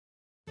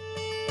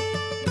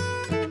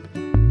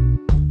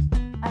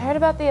heard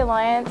about the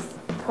Alliance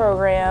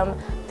program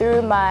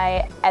through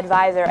my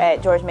advisor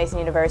at George Mason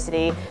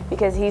University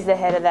because he's the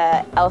head of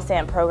the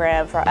LSAM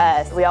program for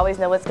us. We always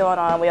know what's going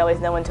on, we always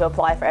know when to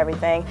apply for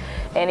everything,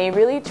 and he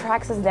really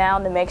tracks us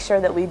down to make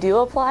sure that we do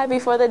apply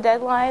before the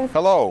deadline.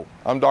 Hello,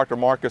 I'm Dr.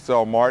 Marcus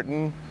L.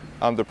 Martin.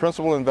 I'm the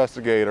principal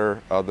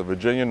investigator of the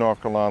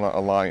Virginia-North Carolina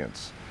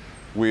Alliance.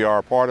 We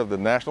are part of the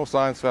National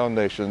Science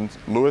Foundation's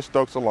Lewis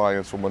Stokes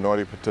Alliance for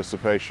Minority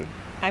Participation.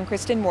 I'm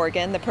Kristen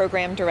Morgan, the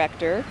program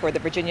director for the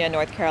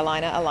Virginia-North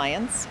Carolina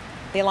Alliance.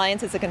 The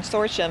Alliance is a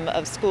consortium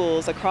of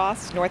schools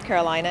across North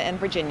Carolina and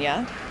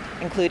Virginia,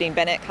 including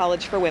Bennett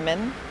College for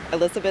Women,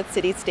 Elizabeth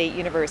City State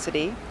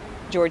University,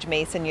 George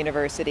Mason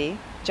University,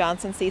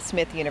 Johnson C.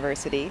 Smith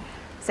University,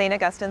 St.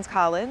 Augustine's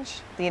College,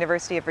 the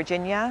University of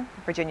Virginia,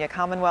 Virginia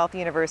Commonwealth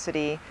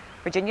University,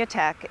 Virginia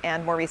Tech,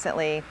 and more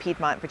recently,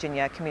 Piedmont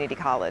Virginia Community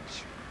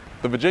College.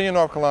 The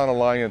Virginia-North Carolina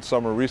Alliance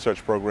Summer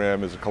Research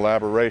Program is a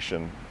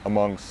collaboration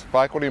amongst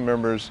faculty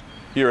members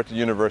here at the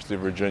University of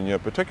Virginia,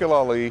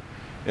 particularly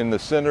in the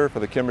Center for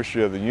the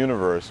Chemistry of the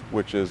Universe,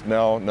 which is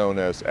now known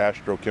as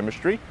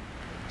Astrochemistry,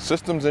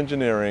 Systems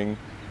Engineering,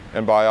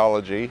 and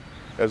Biology,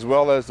 as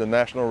well as the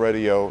National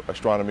Radio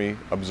Astronomy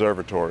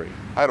Observatory.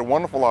 I had a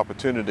wonderful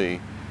opportunity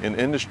in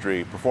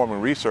industry performing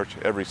research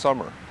every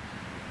summer.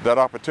 That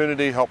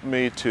opportunity helped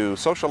me to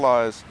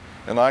socialize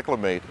and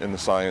acclimate in the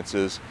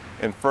sciences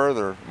and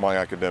further my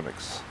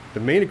academics. The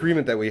main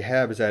agreement that we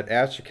have is that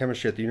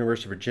astrochemistry at the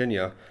University of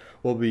Virginia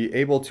will be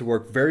able to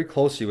work very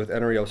closely with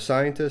NREO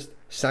scientists,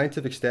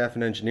 scientific staff,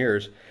 and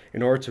engineers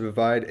in order to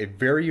provide a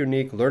very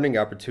unique learning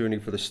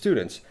opportunity for the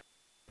students.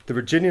 The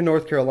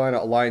Virginia-North Carolina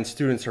Alliance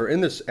students who are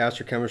in this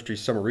astrochemistry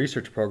summer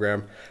research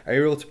program are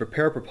able to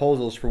prepare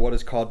proposals for what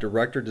is called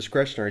director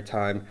discretionary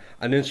time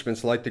on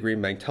instruments like the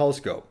Green Bank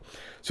Telescope.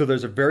 So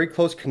there's a very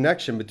close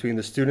connection between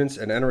the students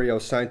and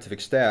NREO scientific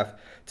staff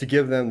to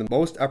give them the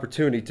most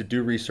opportunity to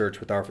do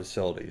research with our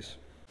facilities.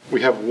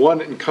 We have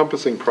one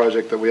encompassing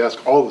project that we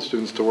ask all the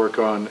students to work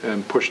on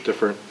and push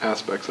different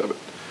aspects of it.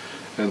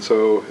 And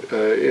so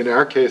in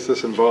our case,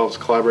 this involves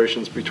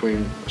collaborations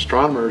between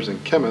astronomers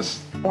and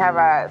chemists. We have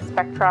a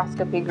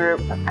spectroscopy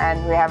group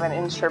and we have an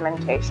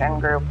instrumentation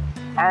group.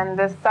 And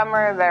this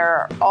summer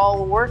they're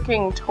all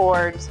working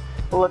towards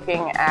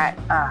looking at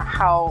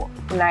how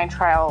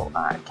nitrile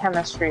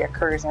chemistry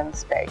occurs in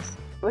space.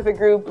 With a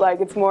group,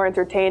 it's more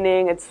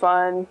entertaining, it's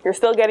fun, you're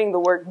still getting the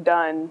work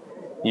done.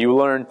 You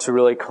learn to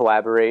really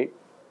collaborate.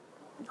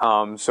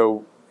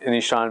 So in the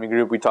astronomy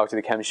group, we talk to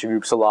the chemistry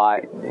groups a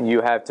lot.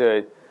 You have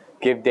to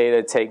give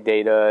data, take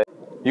data.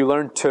 You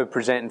learn to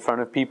present in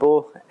front of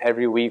people.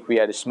 Every week we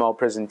had a small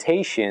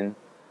presentation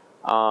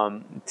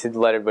to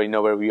let everybody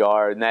know where we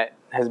are, and that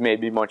has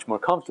made me much more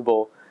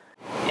comfortable.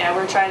 Yeah,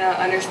 we're trying to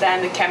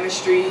understand the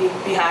chemistry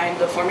behind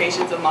the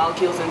formations of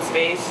molecules in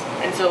space,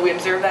 and so we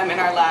observe them in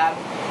our lab.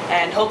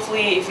 And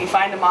hopefully, if we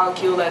find a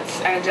molecule that's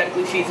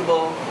energetically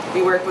feasible,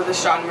 we work with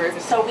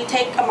astronomers. So we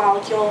take a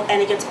molecule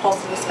and it gets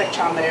pulsed to the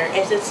spectrometer.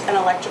 It's an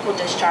electrical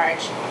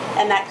discharge,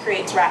 and that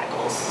creates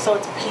radicals. So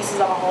it's pieces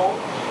of a whole,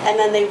 and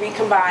then they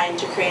recombine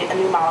to create a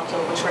new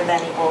molecule, which we're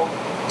then able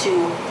to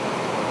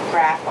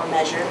graph or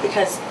measure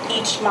because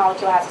each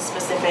molecule has a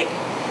specific,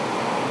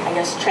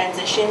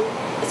 transition.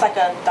 It's like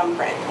a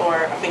thumbprint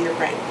or a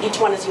fingerprint. Each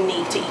one is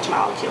unique to each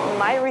molecule.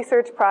 My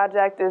research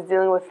project is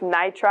dealing with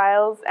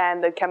nitriles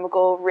and the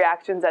chemical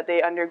reactions that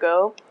they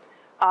undergo.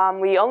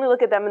 We only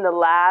look at them in the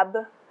lab,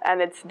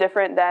 and it's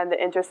different than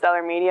the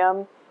interstellar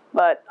medium,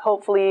 but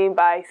hopefully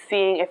by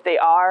seeing if they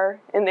are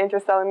in the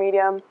interstellar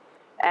medium,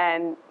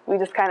 and we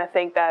just kind of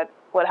think that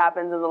what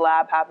happens in the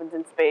lab happens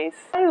in space.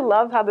 I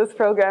love how this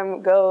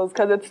program goes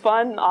because it's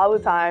fun all the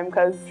time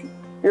because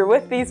you're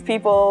with these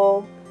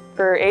people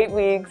for 8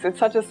 weeks. It's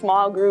such a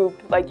small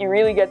group, you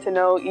really get to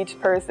know each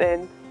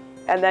person,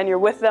 and then you're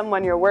with them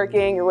when you're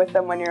working, you're with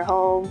them when you're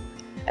home,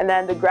 and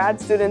then the grad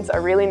students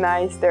are really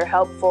nice, they're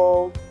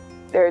helpful,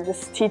 they're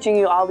just teaching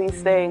you all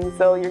these things,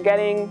 so you're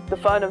getting the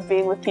fun of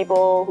being with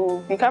people who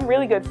become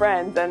really good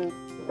friends and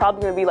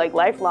probably going to be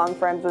lifelong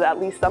friends with at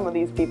least some of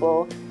these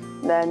people.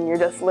 And then you're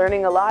just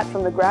learning a lot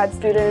from the grad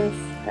students,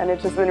 and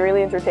it's just been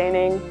really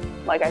entertaining.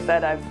 Like I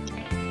said, I've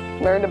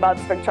learned about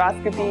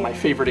spectroscopy. My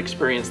favorite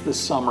experience this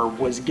summer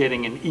was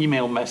getting an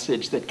email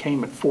message that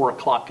came at 4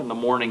 o'clock in the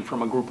morning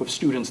from a group of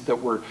students that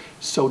were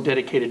so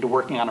dedicated to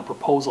working on a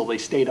proposal they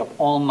stayed up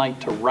all night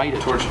to write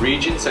it. Towards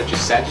regions such as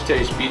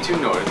Sagittarius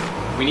B2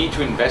 North, we need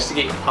to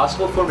investigate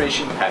possible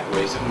formation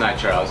pathways of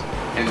nitriles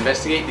and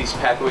investigate these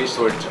pathways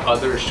towards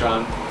other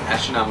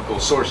astronomical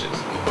sources.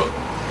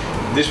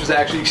 This was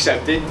actually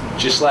accepted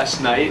just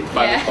last night,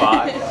 5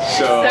 o'clock.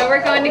 So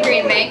we're going to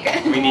Green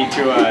Bank. We need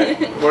to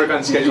work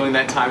on scheduling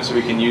that time so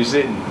we can use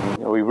it.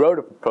 We wrote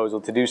a proposal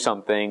to do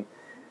something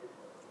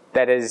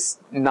that has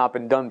not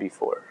been done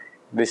before.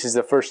 This is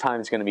the first time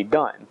it's going to be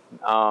done.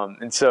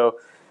 And so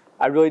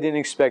I really didn't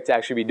expect to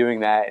actually be doing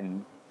that.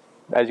 And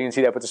as you can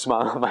see, that puts a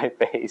smile on my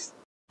face.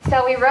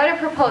 So we wrote a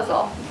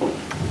proposal,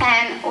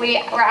 and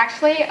we were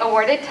actually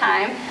awarded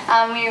time.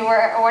 We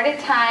were awarded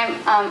time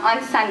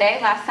on Sunday,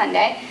 last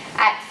Sunday,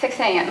 at 6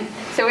 a.m.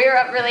 So we were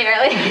up really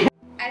early.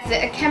 As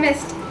a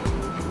chemist,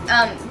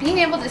 being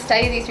able to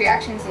study these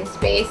reactions in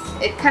space,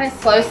 it kind of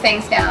slows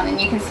things down and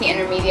you can see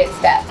intermediate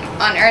steps.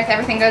 On Earth,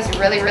 everything goes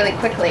really, really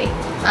quickly,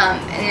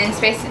 and in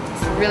space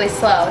it's really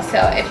slow. So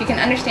if you can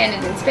understand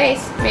it in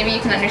space, maybe you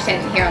can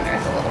understand it here on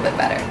Earth a little bit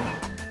better.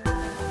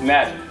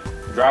 Imagine,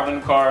 you're driving in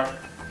the car,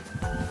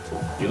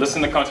 you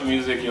listen to country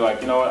music, you're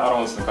like, you know what, I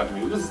don't listen to country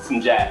music, listen to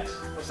some jazz.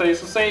 So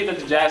say that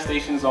the jazz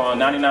station's on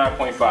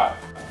 99.5.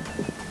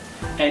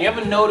 And you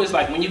ever notice,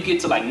 like, when you get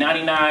to like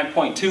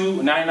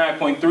 99.2,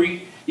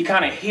 99.3, you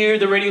kind of hear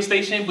the radio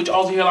station, but you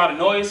also hear a lot of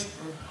noise?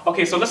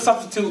 Okay, so let's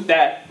substitute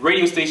that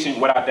radio station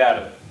with our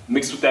data,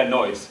 mixed with that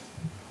noise.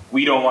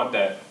 We don't want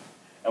that.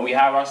 And we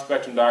have our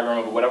spectrum diagram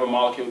of whatever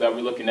molecule that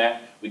we're looking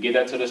at. We give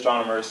that to the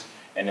astronomers,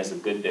 and it's a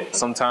good day.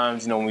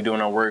 Sometimes, when we're doing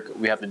our work,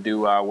 we have to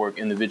do our work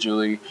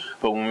individually.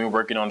 But when we're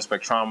working on the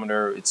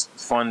spectrometer, it's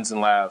fun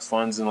and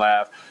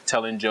laugh,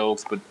 telling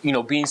jokes, but,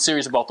 being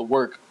serious about the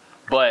work.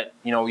 But,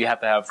 you have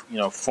to have,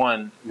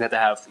 fun. You have to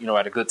have,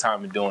 at a good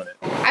time in doing it.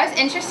 I was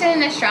interested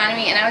in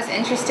astronomy and I was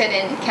interested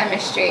in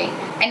chemistry.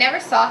 I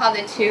never saw how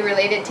the two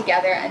related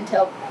together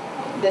until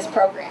this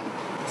program.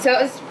 So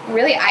it was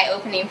really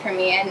eye-opening for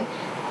me, and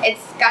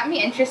it's got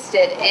me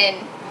interested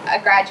in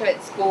a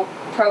graduate school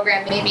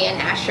program, maybe in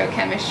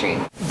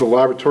astrochemistry. The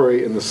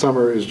laboratory in the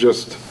summer is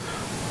just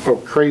a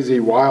crazy,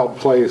 wild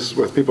place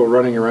with people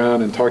running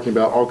around and talking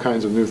about all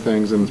kinds of new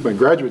things. And my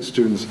graduate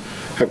students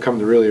have come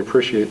to really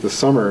appreciate the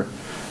summer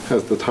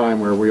as the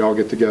time where we all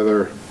get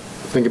together,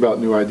 think about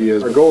new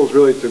ideas. Our goal is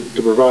really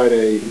to provide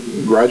a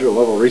graduate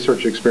level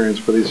research experience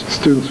for these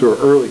students who are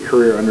early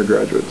career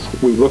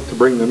undergraduates. We look to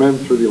bring them in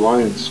through the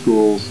Alliance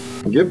schools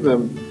and give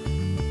them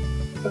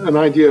an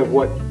idea of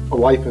what a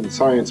life in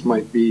science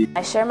might be.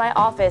 I share my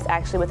office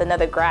actually with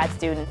another grad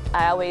student.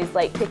 I always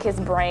pick his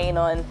brain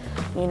on,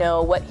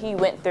 what he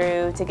went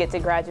through to get to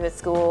graduate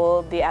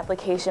school, the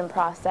application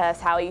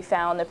process, how he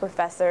found the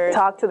professors.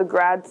 Talk to the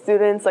grad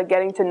students,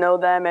 getting to know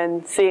them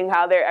and seeing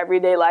how their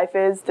everyday life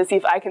is, to see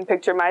if I can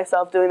picture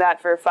myself doing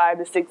that for 5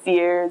 to 6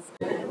 years.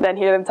 Then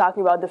hear them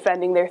talking about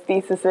defending their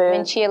theses.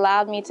 And she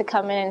allowed me to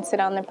come in and sit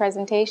on the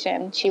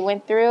presentation. She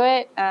went through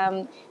it.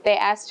 They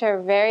asked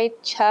her very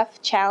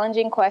tough,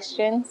 challenging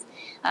questions.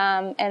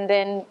 And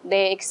then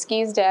they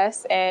excused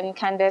us and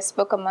kind of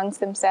spoke amongst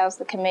themselves,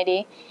 the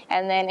committee,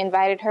 and then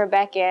invited her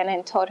back in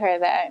and told her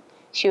that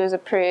she was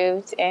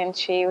approved and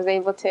she was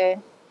able to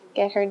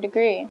get her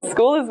degree.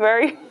 School is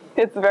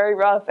it's very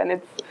rough, and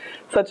it's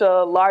such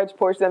a large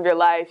portion of your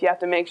life. You have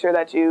to make sure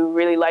that you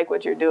really like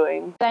what you're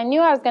doing. I knew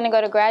I was going to go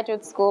to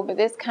graduate school, but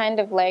this kind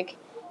of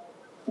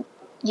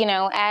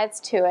adds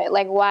to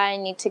it, why I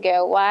need to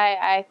go, why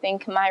I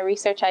think my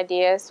research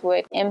ideas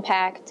would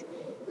impact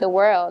the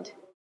world.